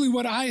exactly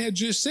what I had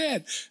just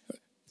said,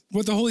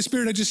 what the Holy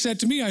Spirit had just said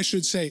to me, I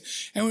should say.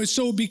 And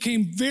so it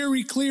became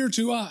very clear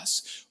to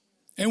us.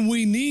 And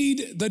we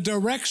need the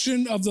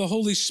direction of the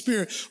Holy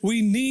Spirit.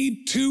 We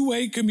need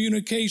two-way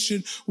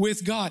communication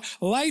with God.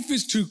 Life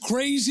is too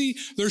crazy.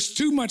 There's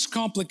too much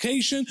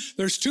complication.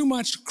 There's too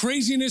much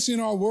craziness in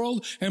our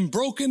world and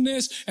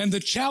brokenness and the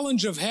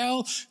challenge of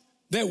hell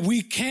that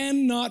we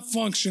cannot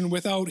function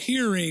without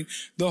hearing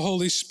the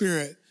Holy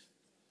Spirit.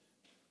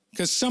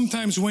 Because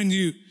sometimes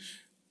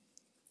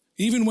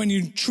even when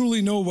you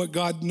truly know what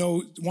God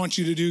wants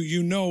you to do,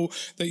 you know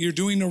that you're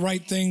doing the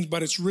right things,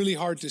 but it's really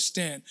hard to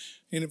stand.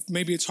 And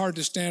maybe it's hard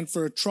to stand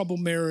for a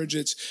troubled marriage.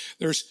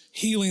 There's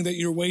healing that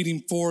you're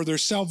waiting for.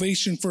 There's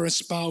salvation for a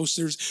spouse.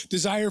 There's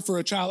desire for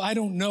a child. I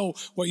don't know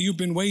what you've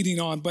been waiting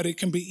on, but it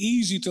can be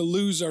easy to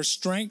lose our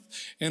strength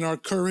and our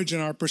courage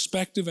and our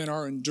perspective and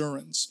our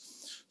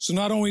endurance. So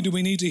not only do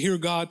we need to hear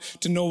God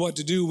to know what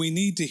to do, we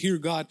need to hear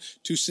God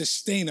to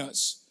sustain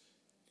us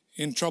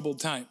in troubled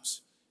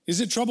times.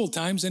 Is it troubled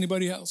times?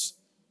 Anybody else?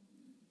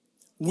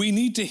 We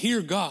need to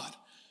hear God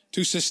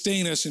to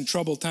sustain us in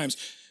troubled times.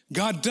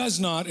 God does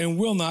not and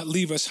will not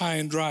leave us high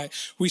and dry.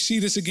 We see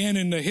this again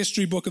in the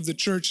history book of the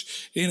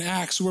church in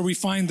Acts, where we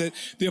find that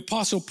the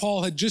Apostle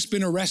Paul had just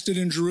been arrested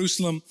in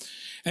Jerusalem,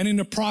 and in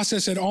the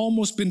process had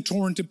almost been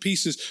torn to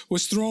pieces,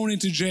 was thrown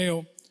into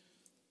jail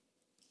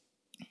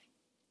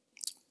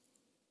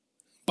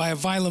by a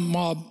violent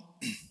mob.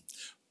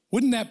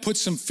 Wouldn't that put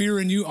some fear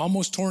in you?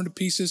 Almost torn to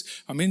pieces.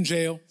 I'm in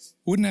jail.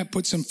 Wouldn't that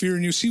put some fear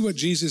in you? See what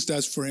Jesus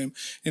does for him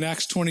in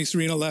Acts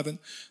 23:11.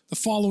 The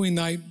following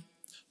night,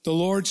 the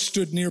Lord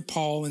stood near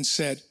Paul and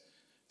said,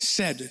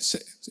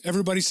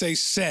 everybody say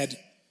said.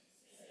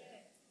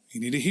 You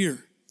need to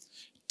hear.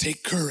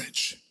 Take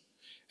courage.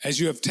 As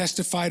you have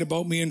testified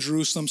about me in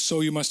Jerusalem,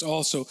 so you must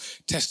also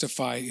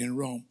testify in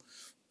Rome.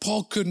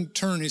 Paul couldn't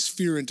turn his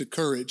fear into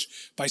courage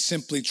by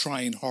simply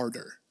trying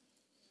harder.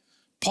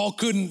 Paul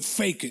couldn't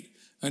fake it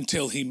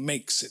until he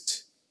makes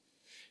it.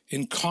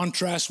 In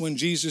contrast, when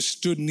Jesus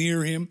stood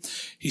near him,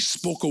 he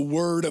spoke a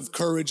word of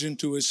courage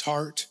into his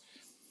heart,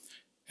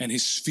 and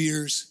his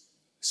fears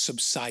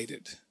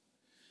subsided.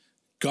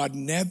 God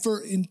never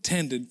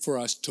intended for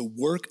us to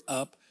work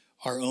up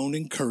our own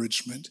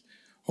encouragement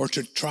or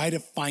to try to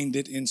find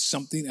it in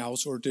something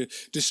else or to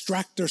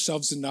distract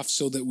ourselves enough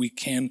so that we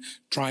can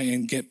try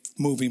and get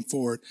moving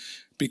forward.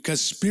 Because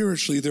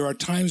spiritually, there are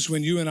times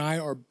when you and I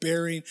are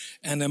bearing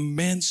an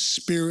immense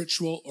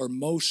spiritual or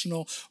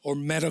emotional or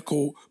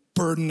medical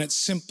burden that's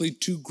simply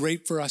too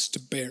great for us to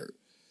bear.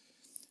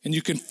 And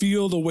you can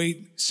feel the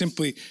weight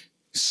simply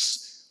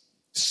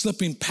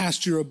slipping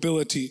past your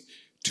ability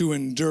to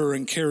endure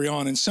and carry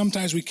on. And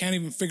sometimes we can't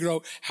even figure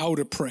out how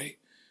to pray.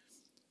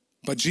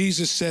 But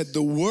Jesus said,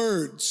 the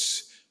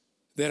words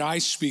that I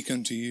speak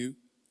unto you,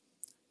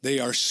 they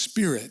are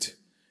spirit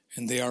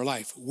and they are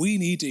life. We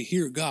need to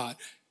hear God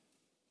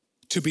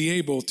to be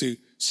able to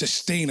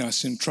sustain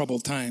us in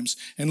troubled times.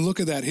 And look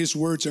at that. His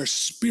words are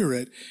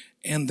spirit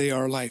and they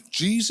are life.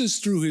 Jesus,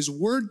 through his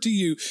word to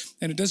you,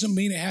 and it doesn't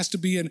mean it has to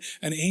be an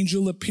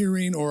angel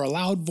appearing or a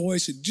loud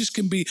voice. It just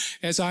can be,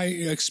 as I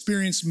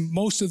experience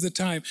most of the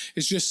time,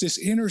 it's just this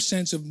inner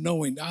sense of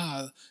knowing,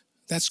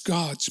 that's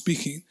God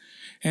speaking.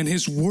 And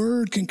his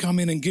word can come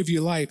in and give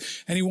you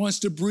life. And he wants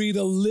to breathe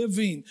a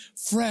living,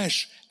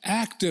 fresh,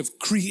 active,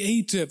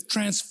 creative,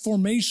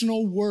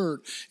 transformational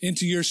word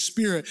into your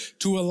spirit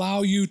to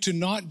allow you to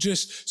not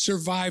just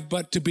survive,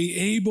 but to be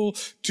able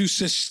to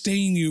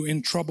sustain you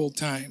in troubled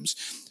times.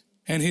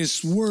 And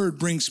his word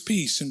brings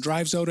peace and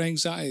drives out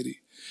anxiety.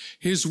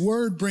 His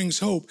word brings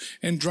hope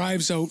and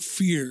drives out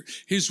fear.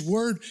 His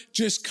word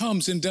just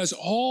comes and does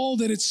all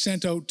that it's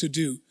sent out to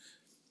do.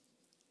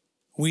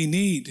 We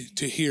need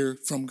to hear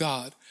from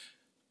God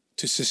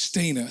to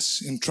sustain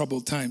us in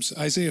troubled times.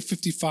 Isaiah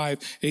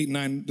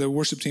 55:8-9, the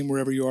worship team,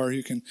 wherever you are,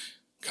 you can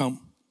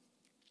come.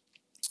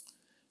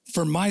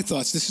 For my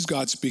thoughts, this is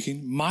God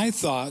speaking, my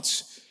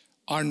thoughts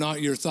are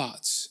not your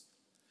thoughts.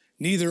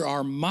 Neither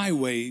are my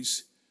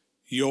ways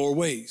your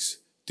ways,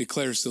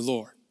 declares the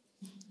Lord.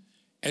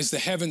 As the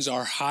heavens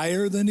are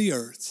higher than the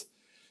earth,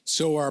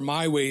 so are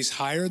my ways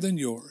higher than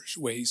your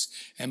ways,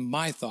 and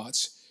my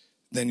thoughts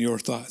than your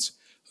thoughts.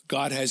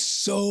 God has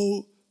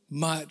so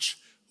much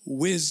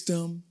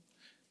wisdom.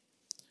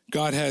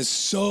 God has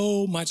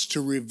so much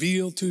to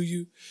reveal to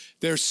you.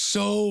 There's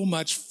so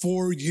much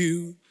for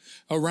you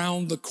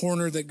around the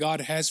corner that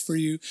God has for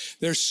you.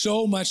 There's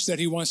so much that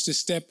he wants to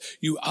step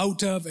you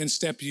out of and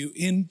step you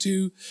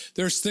into.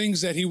 There's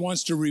things that he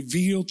wants to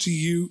reveal to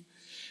you.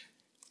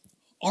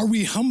 Are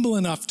we humble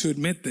enough to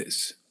admit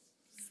this?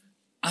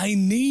 I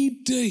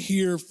need to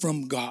hear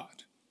from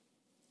God.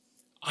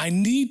 I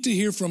need to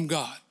hear from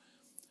God.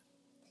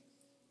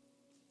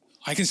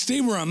 I can stay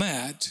where I'm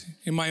at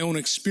in my own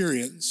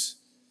experience,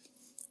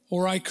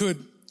 or I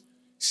could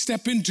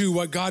step into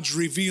what God's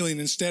revealing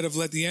instead of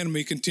let the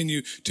enemy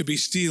continue to be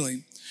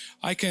stealing.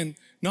 I can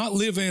not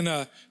live in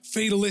a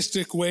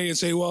fatalistic way and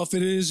say, well, if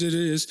it is, it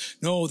is.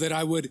 No, that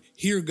I would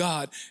hear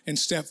God and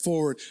step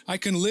forward. I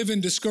can live in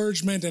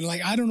discouragement and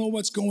I don't know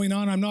what's going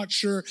on. I'm not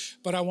sure,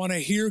 but I want to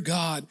hear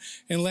God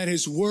and let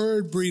his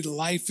word breathe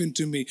life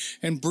into me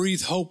and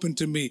breathe hope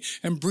into me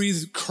and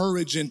breathe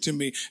courage into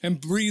me and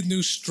breathe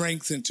new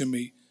strength into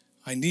me.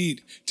 I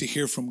need to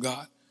hear from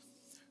God.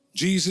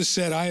 Jesus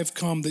said, I have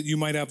come that you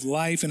might have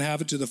life and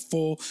have it to the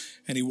full.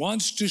 And he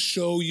wants to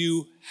show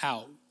you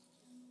how.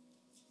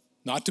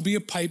 Not to be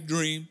a pipe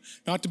dream,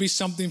 not to be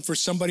something for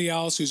somebody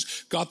else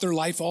who's got their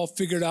life all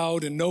figured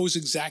out and knows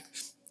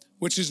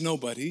which is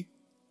nobody.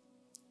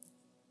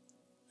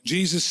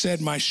 Jesus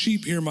said, my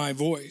sheep hear my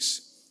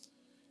voice.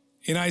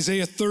 In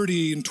Isaiah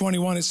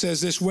 30:21, it says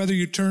this, whether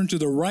you turn to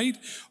the right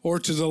or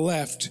to the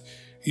left,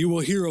 you will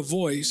hear a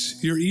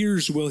voice. Your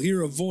ears will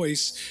hear a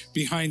voice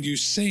behind you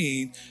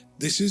saying,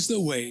 this is the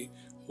way,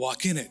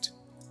 walk in it.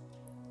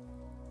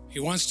 He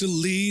wants to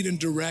lead and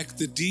direct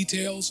the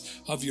details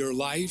of your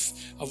life,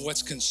 of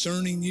what's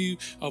concerning you,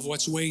 of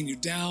what's weighing you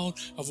down,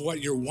 of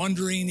what your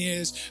wondering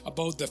is,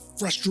 about the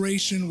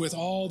frustration with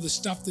all the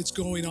stuff that's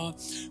going on,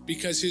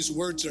 because his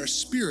words are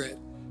spirit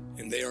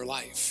and they are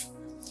life.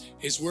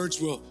 His words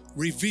will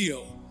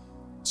reveal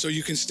so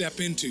you can step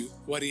into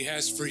what he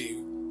has for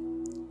you.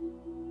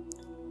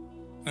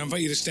 And I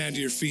invite you to stand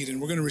to your feet, and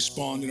we're going to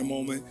respond in a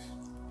moment.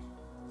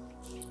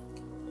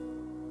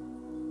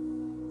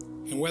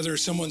 And whether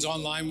someone's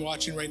online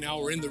watching right now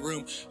or in the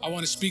room, I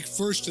want to speak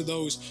first to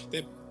those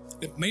that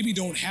maybe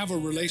don't have a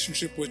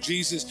relationship with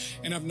Jesus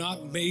and have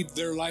not made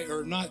their life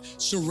or not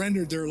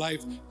surrendered their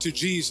life to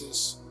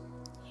Jesus.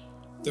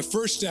 The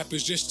first step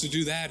is just to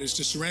do that, is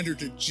to surrender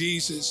to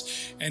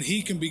Jesus, and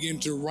he can begin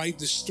to write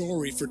the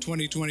story for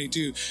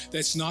 2022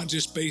 that's not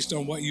just based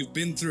on what you've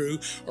been through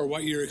or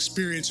what your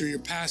experience or your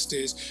past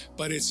is,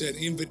 but it's an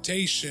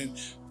invitation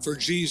for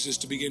Jesus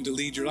to begin to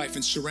lead your life,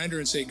 and surrender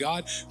and say,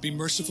 God, be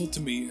merciful to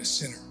me, a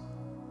sinner.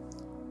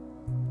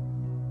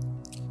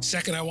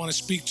 Second, I want to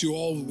speak to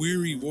all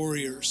weary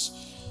warriors.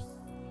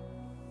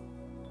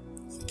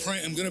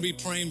 I'm going to be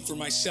praying for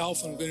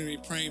myself. I'm going to be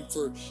praying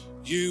for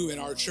you and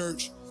our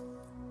church,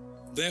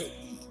 that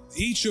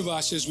each of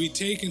us, as we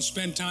take and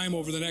spend time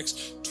over the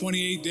next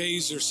 28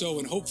 days or so,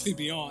 and hopefully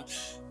beyond,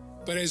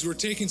 but as we're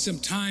taking some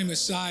time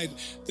aside,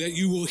 that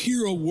you will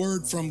hear a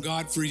word from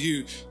God for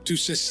you to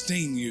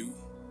sustain you,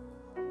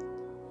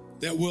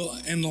 that will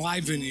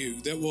enliven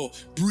you, that will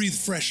breathe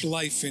fresh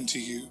life into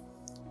you.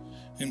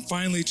 And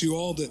finally, to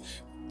all the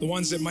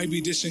ones that might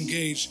be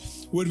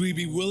disengaged, would we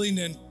be willing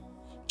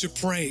to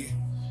pray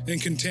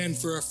and contend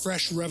for a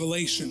fresh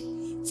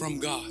revelation from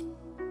God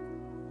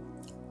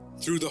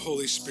through the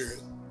Holy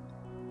Spirit?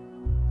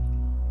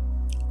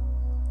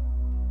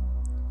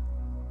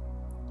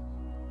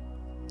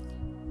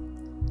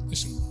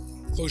 Listen,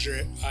 close your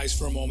eyes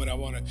for a moment. I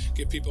want to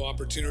give people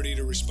opportunity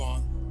to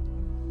respond.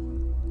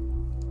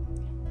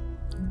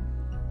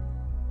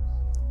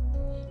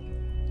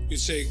 You'd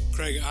say,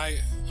 Craig,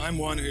 I'm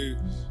one who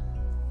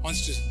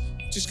wants to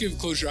just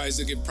close your eyes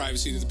to give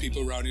privacy to the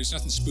people around you. It's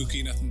nothing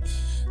spooky, nothing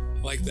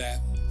like that.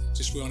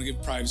 Just we want to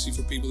give privacy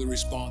for people to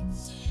respond.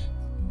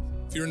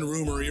 If you're in the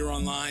room or you're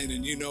online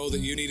and you know that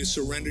you need to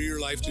surrender your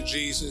life to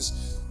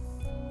Jesus,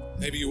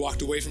 maybe you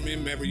walked away from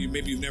him, maybe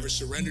you've never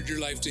surrendered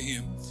your life to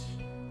him.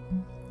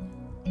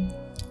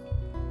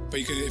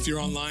 But if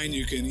you're online,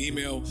 you can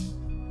email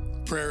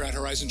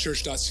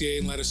prayer@horizonchurch.ca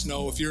and let us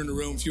know. If you're in the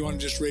room, if you want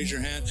to just raise your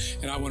hand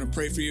and I want to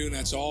pray for you, and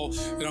that's all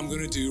that I'm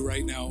going to do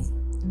right now.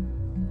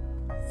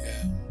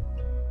 Yeah.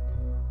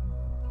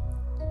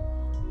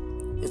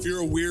 If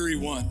you're a weary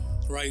one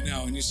right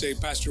now and you say,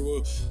 Pastor,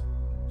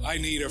 I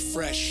need a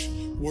fresh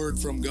word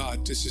from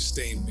God to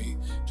sustain me,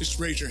 just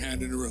raise your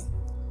hand in the room.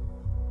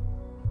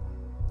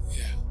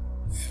 Yeah.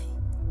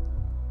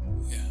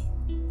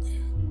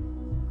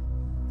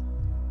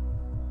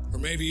 Or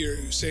maybe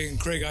you're saying,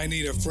 Craig, I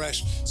need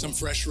some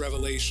fresh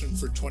revelation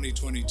for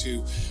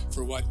 2022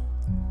 for what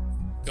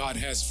God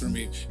has for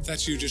me. If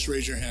that's you, just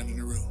raise your hand in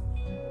the room.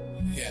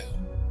 Yeah.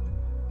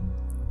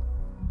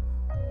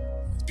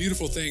 The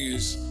beautiful thing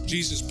is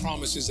Jesus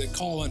promises that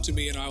call unto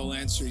me and I will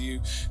answer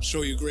you,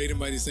 show you great and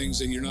mighty things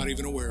that you're not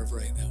even aware of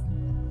right now.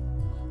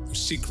 There's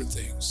secret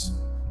things,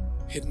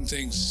 hidden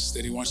things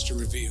that he wants to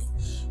reveal.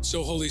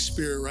 So Holy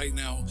Spirit, right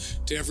now,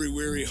 to every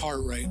weary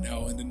heart right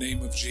now, in the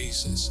name of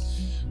Jesus,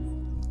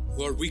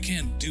 Lord, we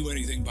can't do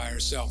anything by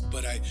ourselves,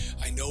 but I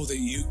know that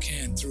you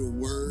can through a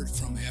word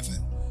from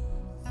heaven.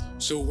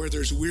 So where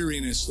there's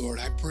weariness, Lord,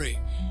 I pray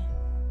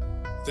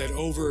that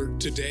over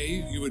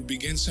today you would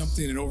begin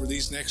something, and over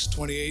these next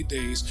 28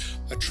 days,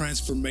 a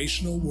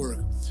transformational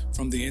work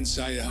from the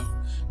inside out.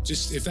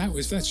 Just if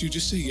that's you,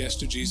 just say yes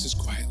to Jesus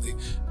quietly.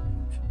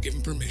 Give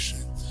him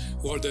permission.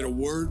 Lord, that a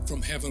word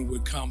from heaven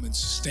would come, a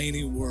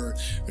sustaining word,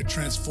 a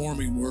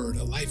transforming word,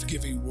 a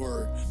life-giving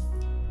word,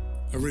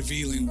 a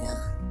revealing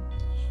word.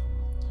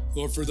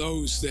 Lord, for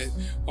those that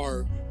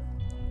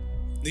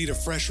need a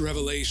fresh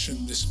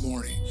revelation this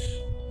morning,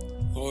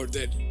 Lord,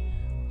 that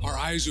our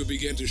eyes would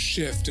begin to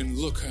shift and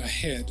look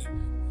ahead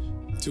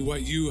to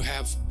what you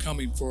have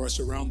coming for us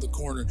around the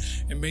corner.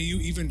 And may you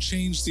even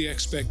change the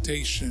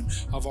expectation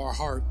of our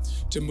heart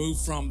to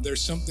move from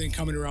there's something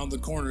coming around the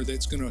corner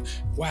that's going to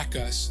whack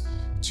us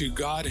to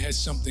God has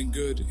something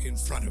good in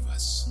front of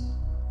us.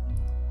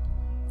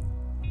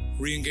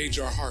 Re-engage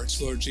our hearts,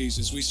 Lord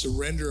Jesus. We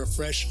surrender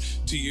afresh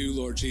to you,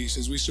 Lord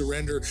Jesus. We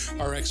surrender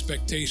our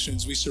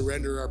expectations. We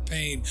surrender our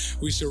pain.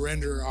 We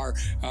surrender our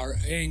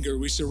anger.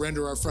 We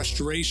surrender our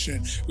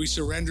frustration. We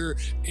surrender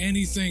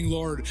anything,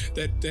 Lord,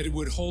 that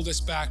would hold us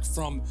back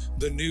from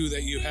the new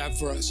that you have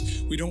for us.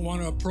 We don't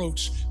want to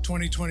approach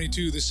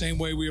 2022 the same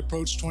way we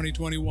approached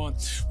 2021.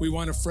 We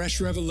want a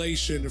fresh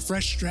revelation, a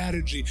fresh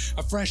strategy,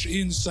 a fresh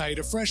insight,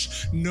 a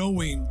fresh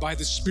knowing by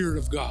the Spirit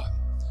of God.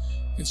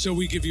 And so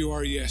we give you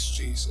our yes,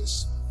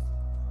 Jesus.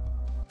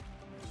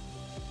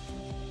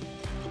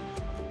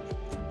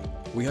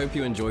 We hope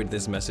you enjoyed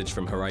this message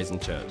from Horizon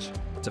Church.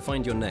 To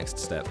find your next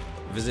step,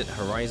 visit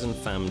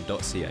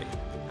horizonfam.ca.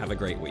 Have a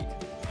great week.